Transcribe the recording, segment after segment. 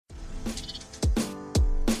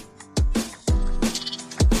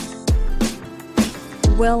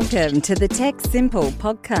Welcome to the Tech Simple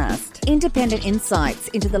podcast. Independent insights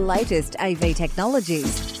into the latest AV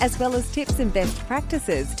technologies, as well as tips and best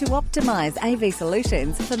practices to optimise AV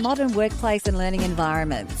solutions for modern workplace and learning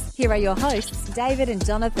environments. Here are your hosts, David and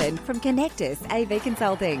Jonathan from Connectus AV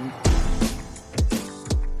Consulting.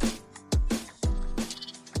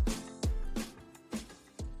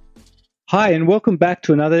 Hi, and welcome back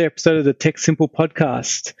to another episode of the Tech Simple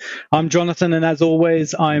podcast. I'm Jonathan, and as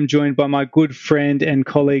always, I am joined by my good friend and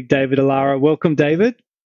colleague, David Alara. Welcome, David.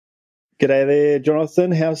 G'day there,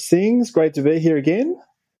 Jonathan. How's things? Great to be here again.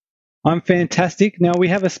 I'm fantastic. Now, we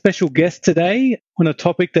have a special guest today on a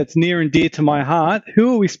topic that's near and dear to my heart.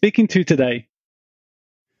 Who are we speaking to today?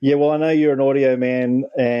 Yeah, well, I know you're an audio man,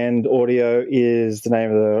 and audio is the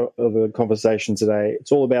name of the conversation today.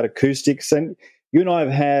 It's all about acoustics, and you and I have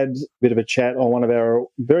had a bit of a chat on one of our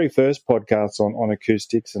very first podcasts on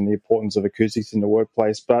acoustics and the importance of acoustics in the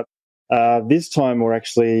workplace. But this time we're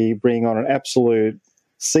actually bringing on an absolute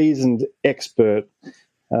seasoned expert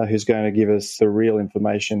who's going to give us the real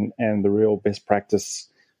information and the real best practice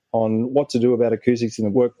on what to do about acoustics in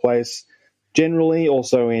the workplace, generally,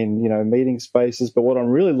 also in meeting spaces. But what I'm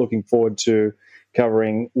really looking forward to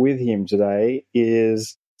covering with him today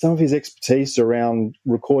is some of his expertise around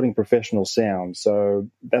recording professional sound. So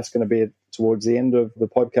that's going to be towards the end of the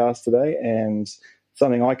podcast today, and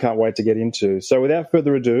something I can't wait to get into. So without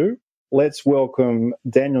further ado, let's welcome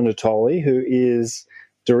Daniel Natoli, who is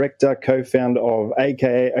director, co-founder of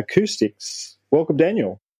AKA Acoustics. Welcome,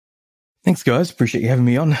 Daniel. Thanks, guys. Appreciate you having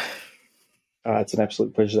me on. It's an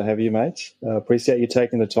absolute pleasure to have you, mate. Appreciate you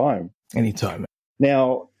taking the time. Anytime.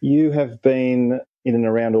 Now, you have been in and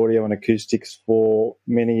around audio and acoustics for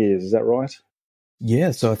many years, is that right?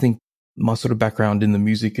 Yeah, so I think my sort of background in the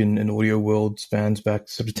music and audio world spans back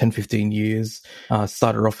sort of 10, 15 years.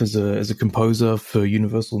 Started off as a composer for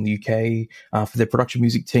Universal in the UK for their production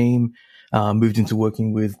music team. Moved into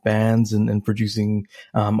working with bands and producing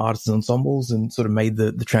artists and ensembles, and sort of made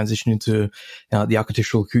the transition into the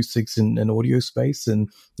architectural acoustics and audio space.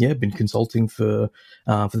 And yeah, been consulting for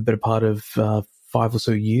the better part of 5 or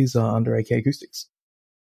so years under AKA Acoustics.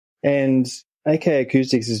 And AKA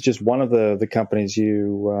Acoustics is just one of the companies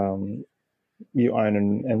you own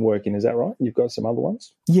and work in, is that right? You've got some other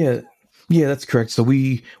ones? Yeah, that's correct. So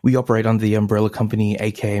we operate under the umbrella company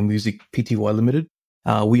AKA Music Pty Limited.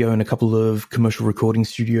 We own a couple of commercial recording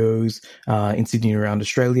studios in Sydney and around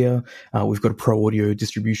Australia. We've got a pro audio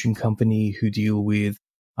distribution company who deal with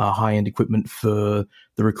high-end equipment for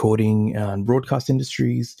the recording and broadcast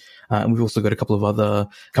industries. And we've also got a couple of other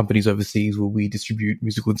companies overseas where we distribute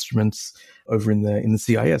musical instruments over in the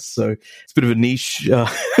CIS. So it's a bit of a niche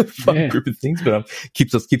group of things, but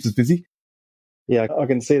keeps us busy. Yeah, I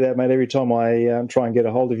can see that, mate. Every time I try and get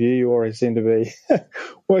a hold of you, you always seem to be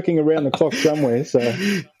working around the clock somewhere. So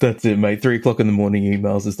that's it, mate. 3:00 in the morning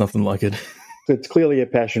emails, there's nothing like it. It's clearly a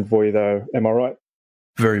passion for you, though. Am I right?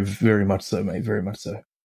 Very, very much so, mate. Very much so.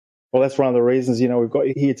 Well, that's one of the reasons, we've got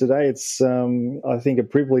you here today. It's, I think, a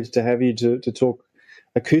privilege to have you to talk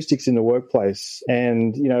acoustics in the workplace.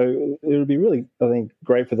 And, it would be really, I think,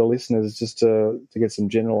 great for the listeners just to get some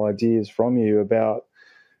general ideas from you about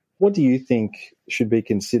what do you think should be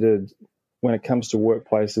considered when it comes to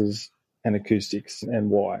workplaces and acoustics, and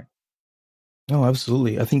why? Oh,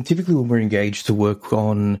 absolutely. I think typically when we're engaged to work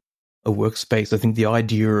on a workspace, I think the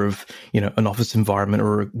idea of, an office environment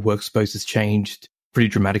or a workspace has changed pretty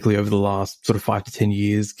dramatically over the last sort of 5 to 10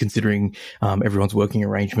 years, considering everyone's working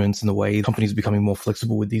arrangements and the way companies are becoming more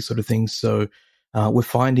flexible with these sort of things. So we're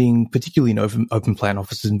finding, particularly in open plan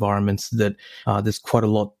office environments, that there's quite a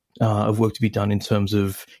lot of work to be done in terms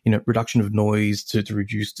of, reduction of noise to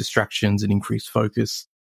reduce distractions and increase focus.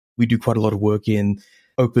 We do quite a lot of work in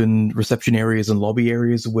open reception areas and lobby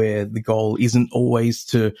areas where the goal isn't always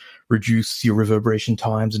to reduce your reverberation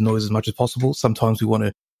times and noise as much as possible. Sometimes we want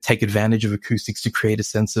to take advantage of acoustics to create a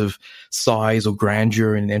sense of size or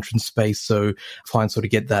grandeur in an entrance space. So clients sort of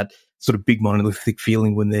get that sort of big monolithic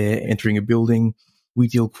feeling when they're entering a building. We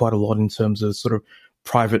deal quite a lot in terms of sort of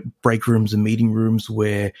private break rooms and meeting rooms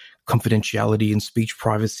where confidentiality and speech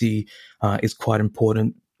privacy is quite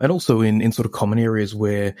important. And also in sort of common areas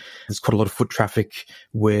where there's quite a lot of foot traffic,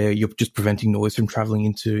 where you're just preventing noise from traveling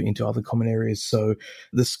into other common areas. So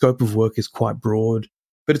the scope of work is quite broad.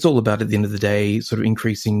 But it's all about, at the end of the day, sort of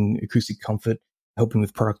increasing acoustic comfort, helping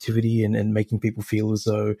with productivity and making people feel as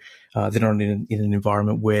though they're not in an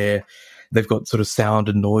environment where they've got sort of sound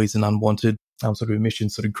and noise and unwanted sort of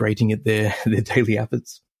emissions sort of grating at their daily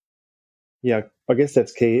habits. Yeah, I guess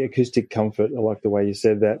that's key, acoustic comfort. I like the way you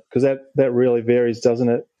said that, because that really varies, doesn't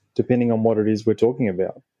it, depending on what it is we're talking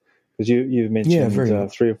about? Because you've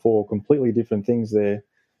mentioned 3 or 4 completely different things there.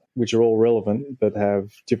 which are all relevant but have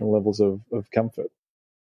different levels of comfort.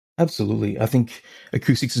 Absolutely. I think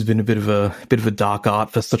acoustics has been a bit of a dark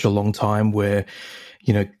art for such a long time where,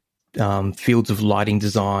 you know, fields of lighting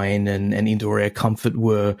design and indoor air comfort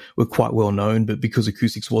were quite well known, but because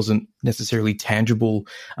acoustics wasn't necessarily tangible,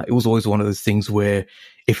 it was always one of those things where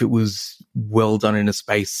if it was well done in a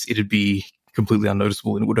space, it'd be completely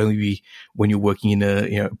unnoticeable, and it would only be when you're working in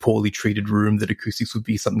a poorly treated room that acoustics would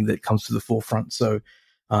be something that comes to the forefront. So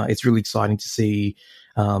it's really exciting to see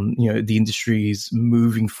the industry is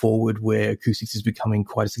moving forward where acoustics is becoming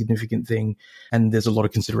quite a significant thing. And there's a lot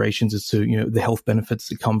of considerations as to, the health benefits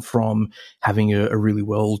that come from having a really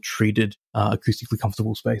well treated, acoustically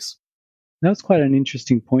comfortable space. That was quite an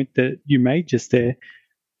interesting point that you made just there.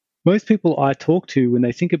 Most people I talk to, when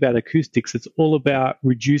they think about acoustics, it's all about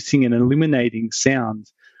reducing and eliminating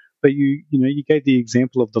sound. But you gave the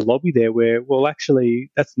example of the lobby there where, well,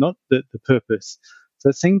 actually, that's not the purpose. So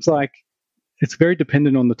it seems like it's very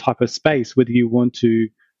dependent on the type of space, whether you want to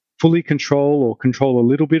fully control or control a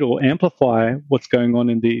little bit or amplify what's going on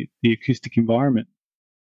in the acoustic environment.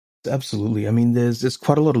 Absolutely. I mean, there's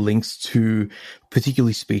quite a lot of links to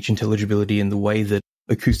particularly speech intelligibility and the way that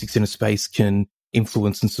acoustics in a space can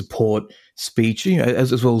influence and support speech,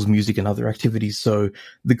 as well as music and other activities. So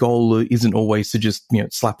the goal isn't always to just,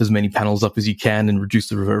 slap as many panels up as you can and reduce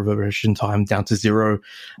the reverberation time down to zero.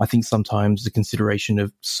 I think sometimes the consideration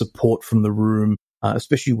of support from the room,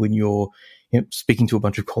 especially when you're speaking to a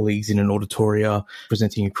bunch of colleagues in an auditoria,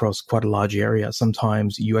 presenting across quite a large area,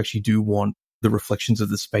 sometimes you actually do want the reflections of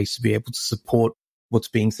the space to be able to support what's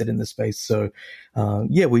being said in the space. So,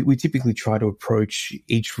 we typically try to approach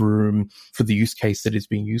each room for the use case that it's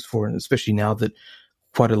being used for. And especially now that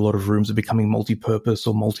quite a lot of rooms are becoming multi-purpose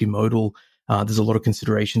or multimodal, there's a lot of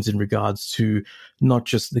considerations in regards to not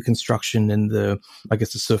just the construction and the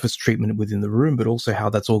surface treatment within the room, but also how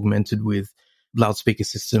that's augmented with loudspeaker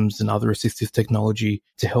systems and other assistive technology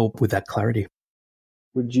to help with that clarity.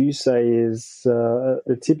 Would you say is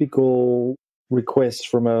a typical request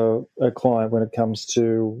from a client when it comes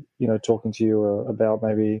to talking to you about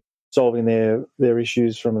maybe solving their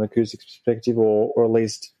issues from an acoustics perspective, or at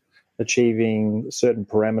least achieving certain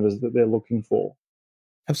parameters that they're looking for?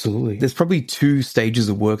 Absolutely. There's probably two stages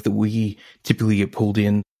of work that we typically get pulled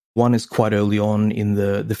in. One is quite early on in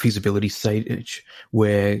the feasibility stage,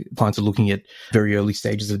 where clients are looking at very early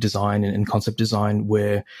stages of design and concept design,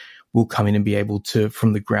 where we'll come in and be able to,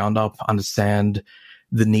 from the ground up, understand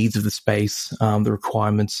the needs of the space, the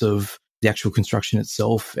requirements of the actual construction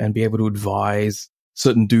itself, and be able to advise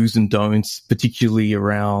certain do's and don'ts, particularly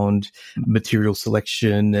around material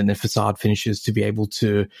selection and facade finishes, to be able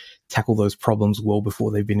to tackle those problems well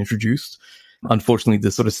before they've been introduced. Unfortunately,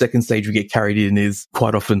 the sort of second stage we get carried in is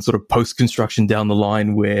quite often sort of post-construction down the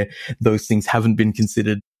line, where those things haven't been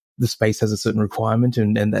considered. The space has a certain requirement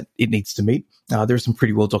and that it needs to meet. There are some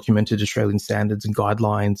pretty well documented Australian standards and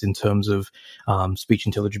guidelines in terms of speech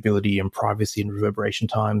intelligibility and privacy and reverberation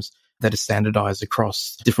times that are standardized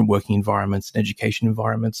across different working environments and education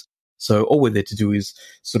environments. So all we're there to do is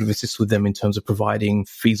sort of assist with them in terms of providing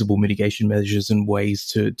feasible mitigation measures and ways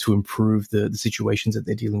to improve the situations that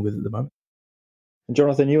they're dealing with at the moment.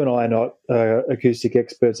 Jonathan, you and I are not acoustic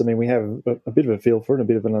experts. I mean, we have a bit of a feel for it, a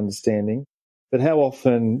bit of an understanding. But how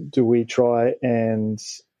often do we try and,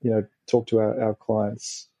 talk to our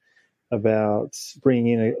clients about bringing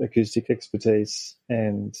in acoustic expertise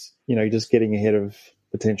and, just getting ahead of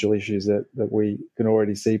potential issues that we can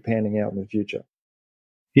already see panning out in the future?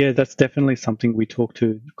 Yeah, that's definitely something we talk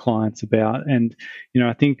to clients about. And,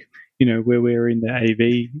 I think, where we're in the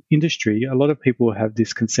AV industry, a lot of people have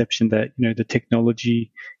this conception that, the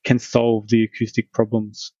technology can solve the acoustic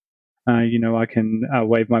problems. I can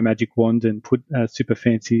wave my magic wand and put a super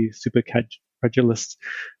fancy, super calculus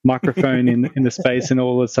microphone in the space, and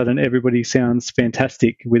all of a sudden everybody sounds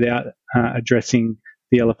fantastic without addressing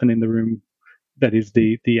the elephant in the room, that is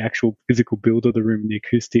the actual physical build of the room and the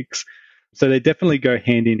acoustics. So they definitely go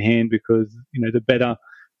hand in hand, because the better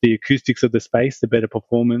the acoustics of the space, the better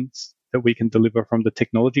performance that we can deliver from the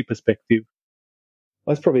technology perspective.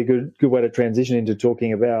 That's probably a good way to transition into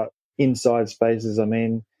talking about inside spaces. I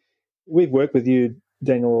mean, we've worked with you,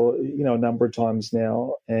 Daniel, a number of times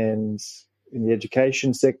now, and in the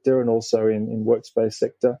education sector and also in workspace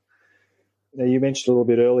sector. Now, you mentioned a little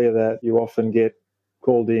bit earlier that you often get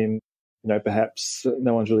called in, perhaps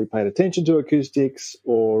no one's really paid attention to acoustics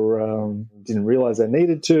or didn't realize they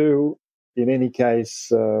needed to. In any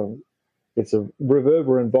case, it's a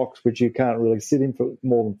reverberant box which you can't really sit in for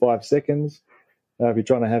more than 5 seconds. If you're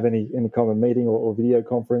trying to have any kind of meeting or video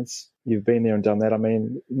conference, you've been there and done that. I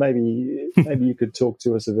mean, maybe you could talk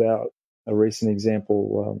to us about a recent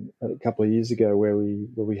example a couple of years ago where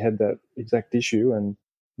we had that exact issue. And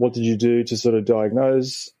what did you do to sort of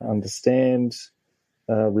diagnose, understand,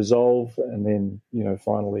 resolve, and then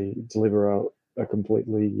finally deliver a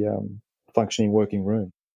completely functioning working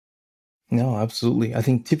room? No, absolutely. I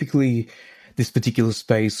think typically this particular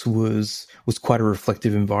space was quite a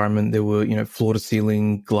reflective environment. There were, floor to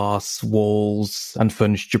ceiling glass walls,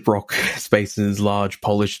 unfurnished gyprock spaces, large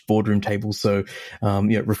polished boardroom tables. So,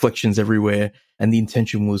 reflections everywhere. And the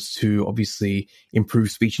intention was to obviously improve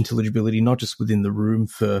speech intelligibility, not just within the room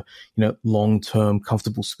for, long-term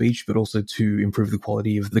comfortable speech, but also to improve the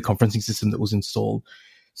quality of the conferencing system that was installed.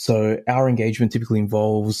 So our engagement typically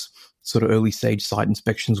involves sort of early stage site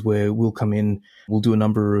inspections where we'll come in, we'll do a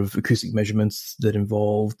number of acoustic measurements that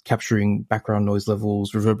involve capturing background noise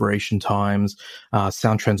levels, reverberation times,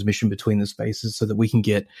 sound transmission between the spaces so that we can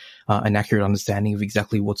get an accurate understanding of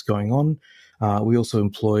exactly what's going on. We also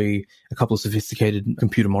employ a couple of sophisticated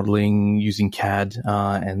computer modeling using CAD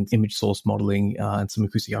and image source modeling and some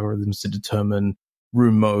acoustic algorithms to determine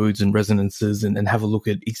room modes and resonances and have a look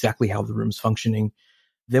at exactly how the room's functioning.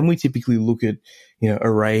 Then we typically look at,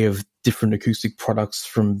 array of different acoustic products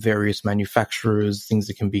from various manufacturers, things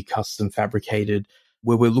that can be custom fabricated,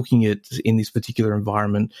 where we're looking at, in this particular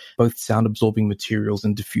environment, both sound absorbing materials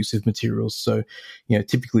and diffusive materials. So,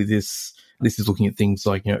 typically this is looking at things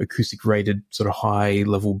like, acoustic rated sort of high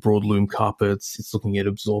level broadloom carpets. It's looking at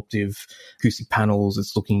absorptive acoustic panels.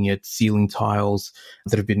 It's looking at ceiling tiles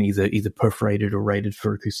that have been either perforated or rated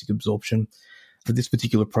for acoustic absorption. For this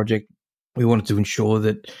particular project, we wanted to ensure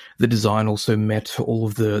that the design also met all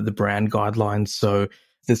of the brand guidelines. So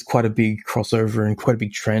there's quite a big crossover and quite a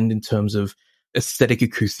big trend in terms of aesthetic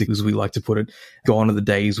acoustics, as we like to put it. Gone are the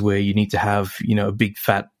days where you need to have, a big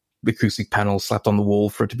fat acoustic panel slapped on the wall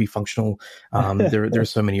for it to be functional. There are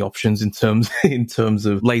so many options in terms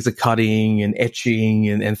of laser cutting and etching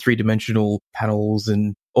and three-dimensional panels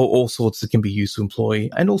and all sorts that can be used to employ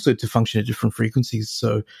and also to function at different frequencies.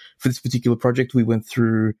 So for this particular project, we went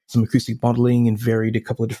through some acoustic modeling and varied a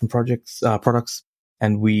couple of different products.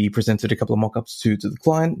 And we presented a couple of mock-ups to the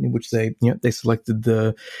client in which they selected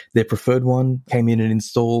their preferred one, came in and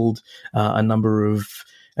installed a number of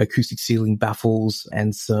acoustic ceiling baffles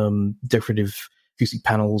and some decorative acoustic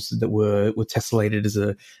panels that were tessellated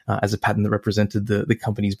as a pattern that represented the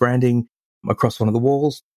company's branding across one of the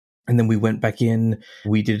walls. And then we went back in,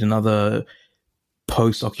 we did another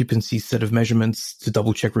post-occupancy set of measurements to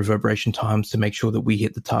double-check reverberation times to make sure that we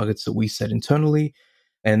hit the targets that we set internally.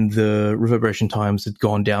 And the reverberation times had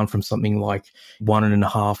gone down from something like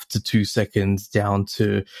 1.5 to 2 seconds down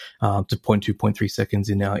to 0.2, 0.3 seconds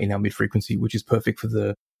in our mid-frequency, which is perfect for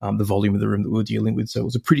the volume of the room that we were dealing with. So it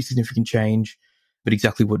was a pretty significant change, but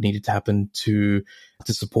exactly what needed to happen to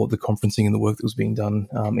support the conferencing and the work that was being done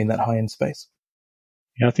in that high-end space.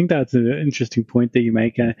 Yeah, I think that's an interesting point that you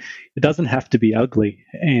make. It doesn't have to be ugly.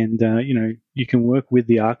 And, you can work with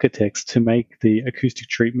the architects to make the acoustic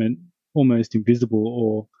treatment almost invisible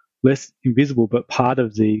or less invisible, but part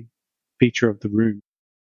of the feature of the room.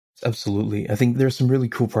 Absolutely. I think there are some really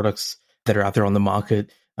cool products that are out there on the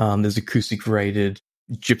market. There's acoustic rated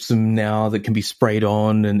gypsum now that can be sprayed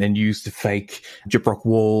on and used to fake gyprock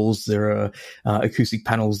walls. There are acoustic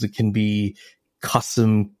panels that can be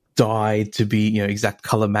custom dyed to be, exact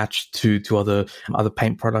color matched to other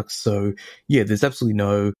paint products. So yeah, there's absolutely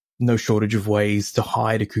no shortage of ways to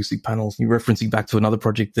hide acoustic panels. You're referencing back to another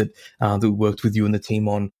project that we worked with you and the team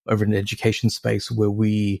on over in the education space where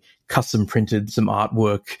we custom printed some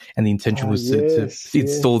artwork, and the intention was to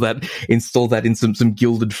install that in some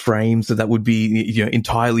gilded frames, so that would be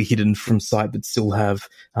entirely hidden from sight, but still have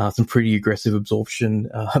some pretty aggressive absorption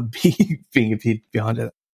being appeared behind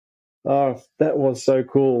it. Oh, that was so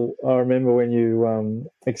cool. I remember when you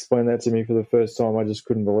explained that to me for the first time, I just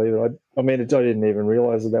couldn't believe it. I didn't even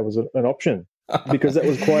realize that was an option, because that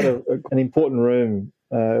was quite an important room.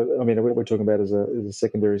 We're talking about as a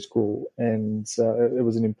secondary school, and it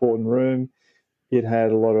was an important room. It had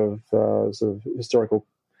a lot of sort of historical,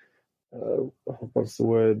 what's the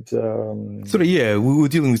word? We were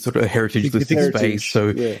dealing with sort of a heritage listed space.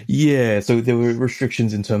 So so there were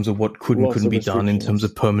restrictions in terms of what could and couldn't be done in terms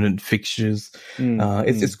of permanent fixtures.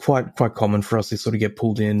 It's quite common for us to sort of get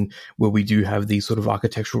pulled in where we do have these sort of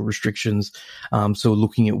architectural restrictions. So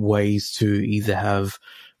looking at ways to either have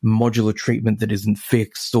modular treatment that isn't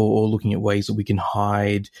fixed, or looking at ways that we can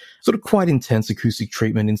hide sort of quite intense acoustic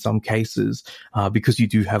treatment in some cases, because you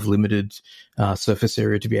do have limited surface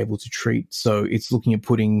area to be able to treat. So it's looking at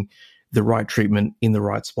putting the right treatment in the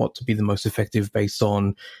right spot to be the most effective based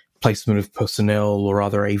on placement of personnel or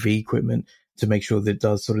other AV equipment to make sure that it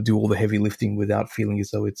does sort of do all the heavy lifting without feeling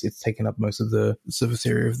as though it's taken up most of the surface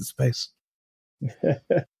area of the space.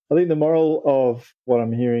 I think the moral of what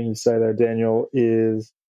I'm hearing you say, though, Daniel,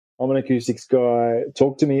 is I'm an acoustics guy.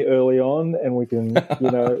 Talk to me early on, and we can,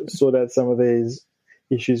 sort out some of these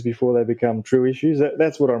issues before they become true issues.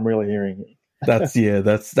 That's what I'm really hearing. That's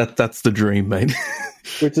the dream, mate.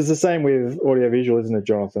 Which is the same with audiovisual, isn't it,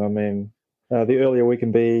 Jonathan? I mean, the earlier we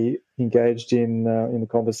can be engaged in the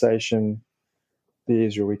conversation, the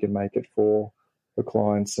easier we can make it for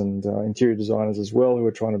clients and interior designers as well, who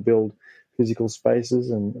are trying to build physical spaces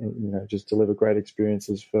and just deliver great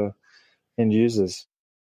experiences for end users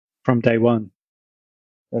from day one.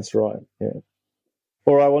 That's right. Yeah.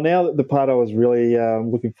 All right. Well, now the part I was really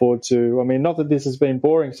looking forward to. I mean, not that this has been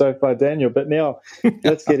boring so far, Daniel, but now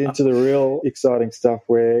let's get into the real exciting stuff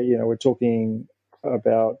where we're talking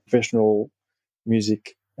about professional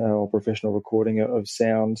music or professional recording of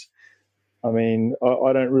sound. I mean,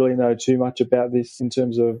 I don't really know too much about this in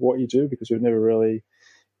terms of what you do because we've never really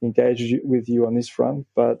engage with you on this front,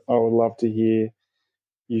 but I would love to hear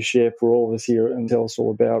you share for all of us here and tell us all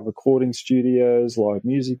about recording studios, live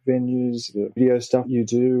music venues, the video stuff you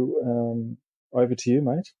do. Over to you,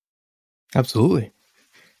 mate. Absolutely.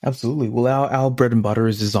 Well, our bread and butter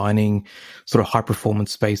is designing sort of high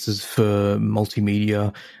performance spaces for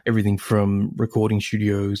multimedia, everything from recording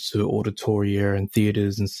studios to auditoria and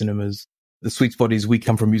theaters and cinemas. The sweet spot is we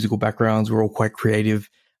come from musical backgrounds. We're all quite creative.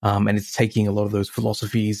 And it's taking a lot of those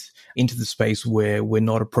philosophies into the space where we're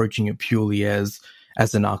not approaching it purely as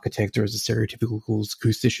an architect or as a stereotypical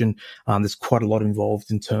acoustician. There's quite a lot involved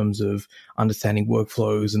in terms of understanding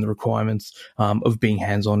workflows and the requirements of being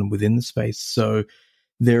hands-on within the space. So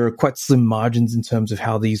there are quite slim margins in terms of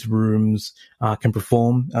how these rooms can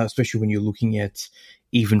perform, especially when you're looking at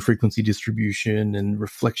even frequency distribution and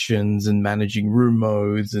reflections and managing room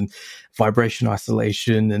modes and vibration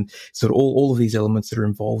isolation. And sort of all of these elements that are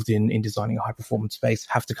involved in designing a high performance space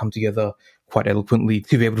have to come together quite eloquently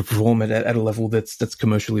to be able to perform it at a level that's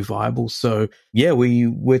commercially viable. So yeah,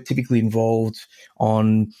 we're typically involved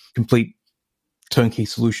on complete turnkey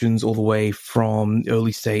solutions all the way from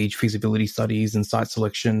early stage feasibility studies and site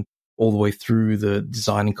selection all the way through the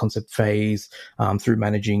design and concept phase, through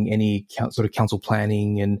managing any sort of council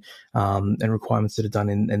planning and requirements that are done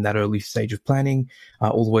in that early stage of planning,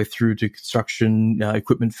 all the way through to construction,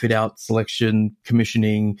 equipment fit out, selection,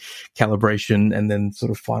 commissioning, calibration, and then sort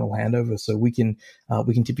of final handover. So we can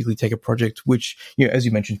typically take a project which, as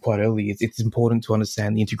you mentioned quite early, it's important to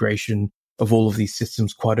understand the integration of all of these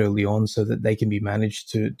systems quite early on so that they can be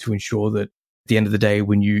managed to ensure that at the end of the day,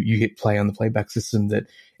 when you hit play on the playback system, that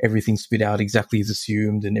everything's spit out exactly as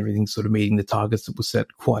assumed and everything's sort of meeting the targets that were set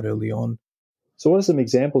quite early on. So what are some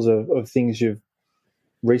examples of things you've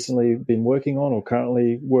recently been working on or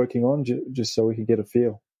currently working on, just so we can get a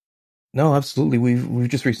feel? No, absolutely. We've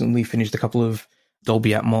just recently finished a couple of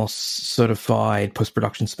Dolby Atmos certified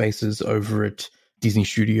post-production spaces over at Disney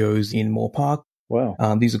Studios in Moore Park. Wow.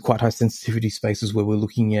 These are quite high sensitivity spaces where we're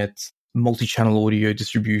looking at multi-channel audio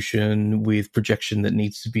distribution with projection that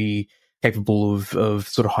needs to be capable of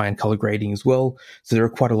sort of high-end color grading as well. So there are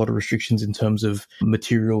quite a lot of restrictions in terms of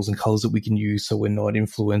materials and colors that we can use, so we're not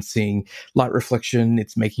influencing light reflection.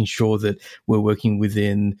 It's making sure that we're working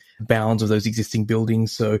within bounds of those existing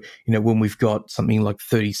buildings. So, when we've got something like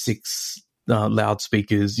 36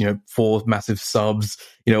 loudspeakers, 4 massive subs,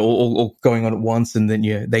 all going on at once, and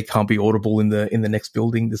then they can't be audible in the next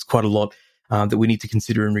building. There's quite a lot that we need to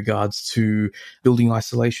consider in regards to building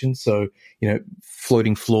isolation. So,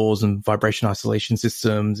 floating floors and vibration isolation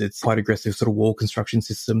systems. It's quite aggressive sort of wall construction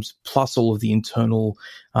systems, plus all of the internal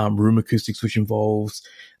room acoustics, which involves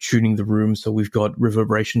tuning the room. So we've got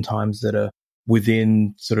reverberation times that are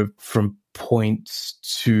within sort of from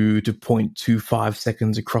 0.2 to 0.25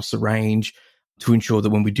 seconds across the range to ensure that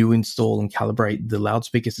when we do install and calibrate the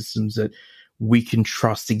loudspeaker systems, that we can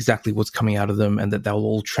trust exactly what's coming out of them and that they'll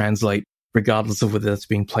all translate regardless of whether that's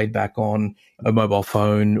being played back on a mobile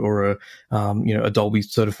phone or a Dolby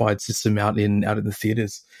certified system out in the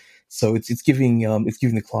theaters. So it's giving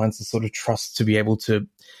the clients the sort of trust to be able to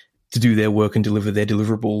do their work and deliver their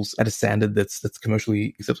deliverables at a standard that's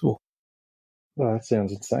commercially acceptable. Oh, that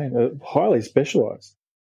sounds insane. Highly specialized.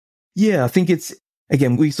 Yeah, I think it's,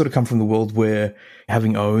 again, we sort of come from the world where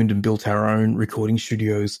having owned and built our own recording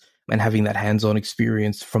studios and having that hands-on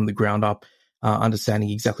experience from the ground up,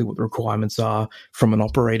 understanding exactly what the requirements are from an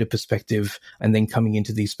operator perspective, and then coming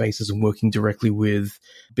into these spaces and working directly with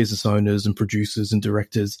business owners and producers and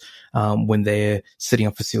directors when they're setting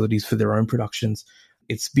up facilities for their own productions.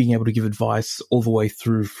 It's being able to give advice all the way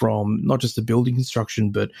through from not just the building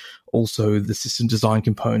construction, but also the system design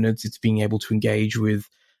components. It's being able to engage with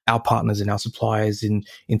our partners and our suppliers in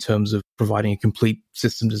terms of providing a complete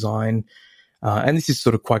system design. And this is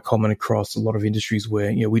sort of quite common across a lot of industries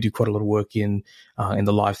where, we do quite a lot of work in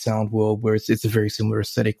the live sound world, where it's a very similar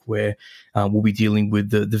aesthetic where we'll be dealing with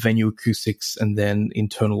the venue acoustics and then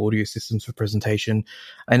internal audio systems for presentation.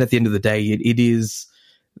 And at the end of the day, it is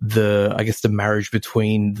the marriage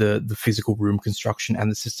between the physical room construction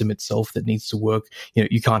and the system itself that needs to work.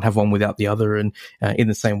 You can't have one without the other. And in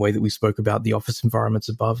the same way that we spoke about the office environments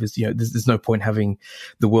above, is there's no point having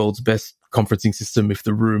the world's best conferencing system if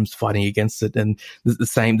the room's fighting against it. And the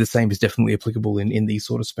same is definitely applicable in these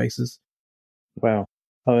sort of spaces. Wow.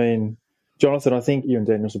 I mean, Jonathan, I think you and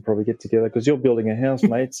Daniel should probably get together because you're building a house,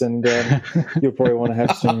 mates, and you'll probably want to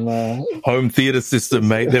have some home theatre system,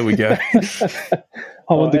 mate. There we go.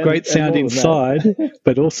 I want the great sound inside,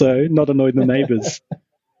 but also not annoy the neighbours.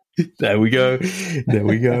 There we go.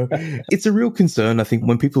 It's a real concern, I think,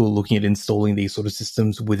 when people are looking at installing these sort of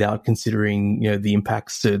systems without considering, the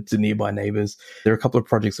impacts to nearby neighbours. There are a couple of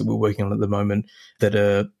projects that we're working on at the moment that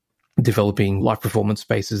are developing live performance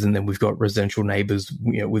spaces, and then we've got residential neighbours,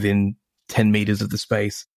 within 10 meters of the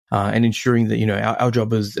space. And ensuring that, our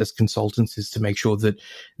job as consultants is to make sure that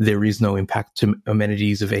there is no impact to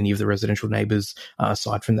amenities of any of the residential neighbours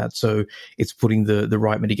aside from that. So it's putting the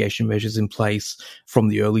right mitigation measures in place from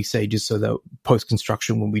the early stages so that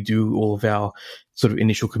post-construction, when we do all of our sort of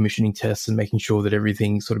initial commissioning tests and making sure that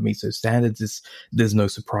everything sort of meets those standards, there's no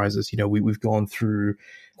surprises. We've gone through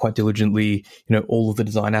quite diligently, all of the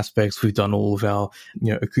design aspects. We've done all of our,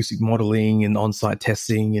 acoustic modeling and on-site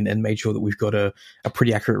testing and made sure that we've got a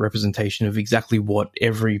pretty accurate representation of exactly what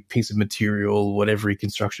every piece of material, what every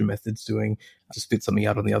construction method's doing to spit something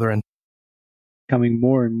out on the other end. Becoming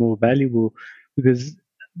more and more valuable because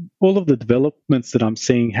all of the developments that I'm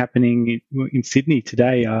seeing happening in Sydney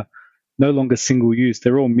today are no longer single use.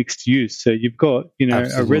 They're all mixed use. So you've got,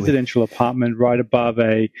 Absolutely. a residential apartment right above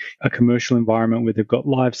a commercial environment where they've got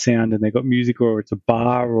live sound and they've got music, or it's a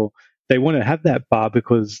bar, or they want to have that bar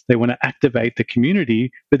because they want to activate the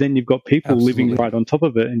community. But then you've got people Absolutely. living right on top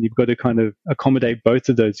of it, and you've got to kind of accommodate both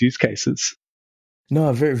of those use cases.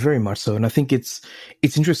 No, very, very much so. And I think it's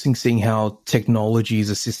interesting seeing how technology is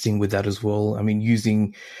assisting with that as well. I mean,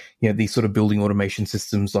 using, these sort of building automation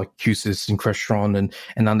systems like QSYS and Crestron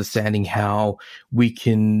and understanding how we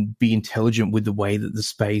can be intelligent with the way that the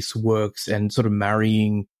space works and sort of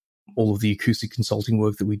marrying all of the acoustic consulting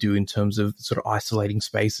work that we do in terms of sort of isolating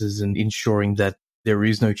spaces and ensuring that there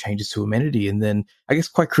is no changes to amenity. And then I guess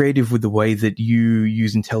quite creative with the way that you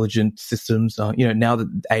use intelligent systems. Now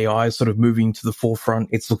that AI is sort of moving to the forefront,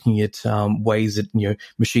 it's looking at ways that,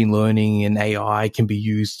 machine learning and AI can be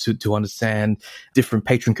used to understand different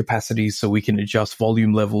patron capacities, so we can adjust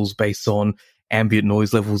volume levels based on ambient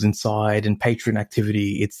noise levels inside and patron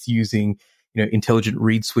activity. It's using intelligent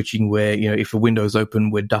read switching where, if a window's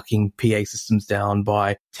open, we're ducking PA systems down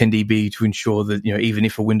by 10 dB to ensure that, even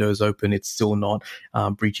if a window's open, it's still not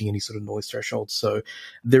breaching any sort of noise threshold. So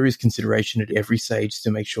there is consideration at every stage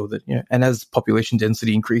to make sure that, and as population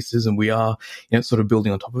density increases and we are, sort of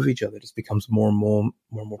building on top of each other, it just becomes more and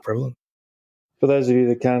more prevalent. For those of you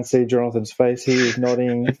that can't see Jonathan's face, he is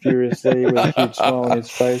nodding furiously with a huge smile on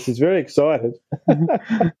his face. He's very excited.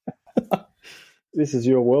 This is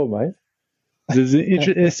your world, mate.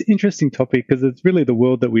 It's an interesting topic because it's really the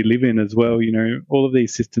world that we live in as well. All of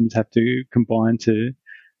these systems have to combine to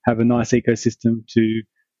have a nice ecosystem to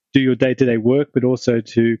do your day-to-day work, but also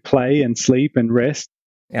to play and sleep and rest.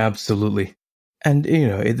 Absolutely. And,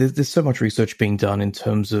 there's so much research being done in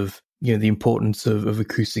terms of, the importance of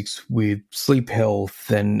acoustics with sleep health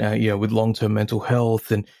and, with long-term mental health.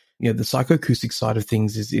 And, the psychoacoustic side of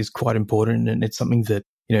things is quite important. And it's something that,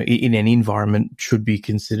 in any environment should be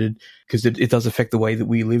considered because it does affect the way that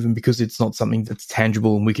we live, and because it's not something that's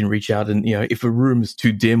tangible and we can reach out and, if a room is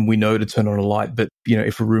too dim, we know to turn on a light, but,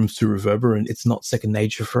 if a room's too reverberant, it's not second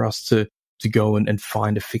nature for us to go and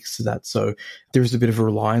find a fix to that. So there is a bit of a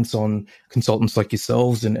reliance on consultants like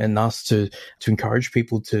yourselves and us to encourage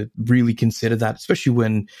people to really consider that, especially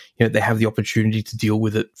when, they have the opportunity to deal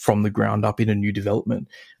with it from the ground up in a new development.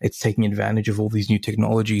 It's taking advantage of all these new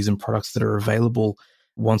technologies and products that are available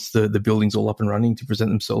once the building's all up and running to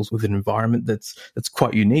present themselves with an environment that's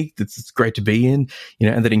quite unique, that's great to be in,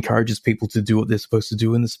 and that encourages people to do what they're supposed to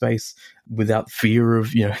do in the space without fear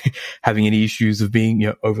of, having any issues of being,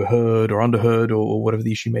 overheard or underheard or whatever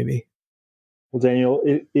the issue may be. Well, Daniel,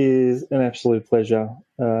 it is an absolute pleasure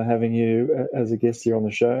having you as a guest here on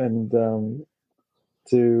the show, and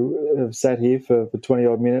to have sat here for 20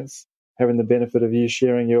 odd minutes having the benefit of you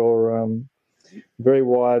sharing your very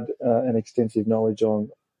wide and extensive knowledge on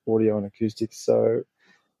audio and acoustics. So,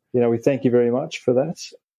 we thank you very much for that.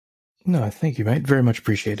 No, thank you, mate. Very much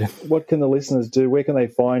appreciated. What can the listeners do? Where can they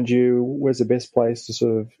find you? Where's the best place to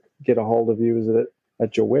sort of get a hold of you? Is it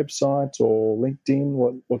at your website or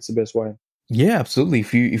LinkedIn? What's the best way? Yeah, absolutely.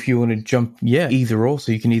 If you want to jump, either or.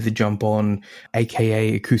 So you can either jump on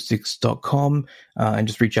akaacoustics.com and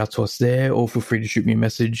just reach out to us there, or feel free to shoot me a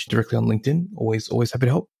message directly on LinkedIn. Always happy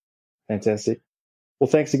to help. Fantastic. Well,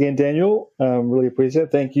 thanks again, Daniel. Really appreciate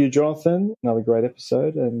it. Thank you, Jonathan. Another great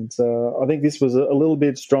episode. And I think this was a little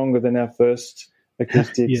bit stronger than our first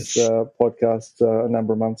acoustics podcast a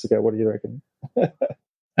number of months ago. What do you reckon?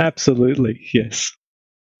 Absolutely, yes.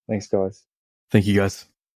 Thanks, guys. Thank you, guys.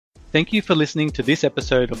 Thank you for listening to this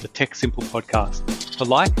episode of the Tech Simple podcast. To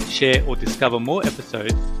like, share, or discover more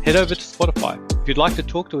episodes, head over to Spotify. If you'd like to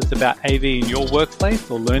talk to us about AV in your workplace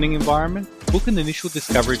or learning environment, book an initial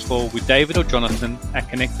discovery call with David or Jonathan at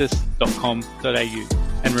connectus.com.au.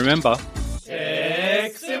 And remember,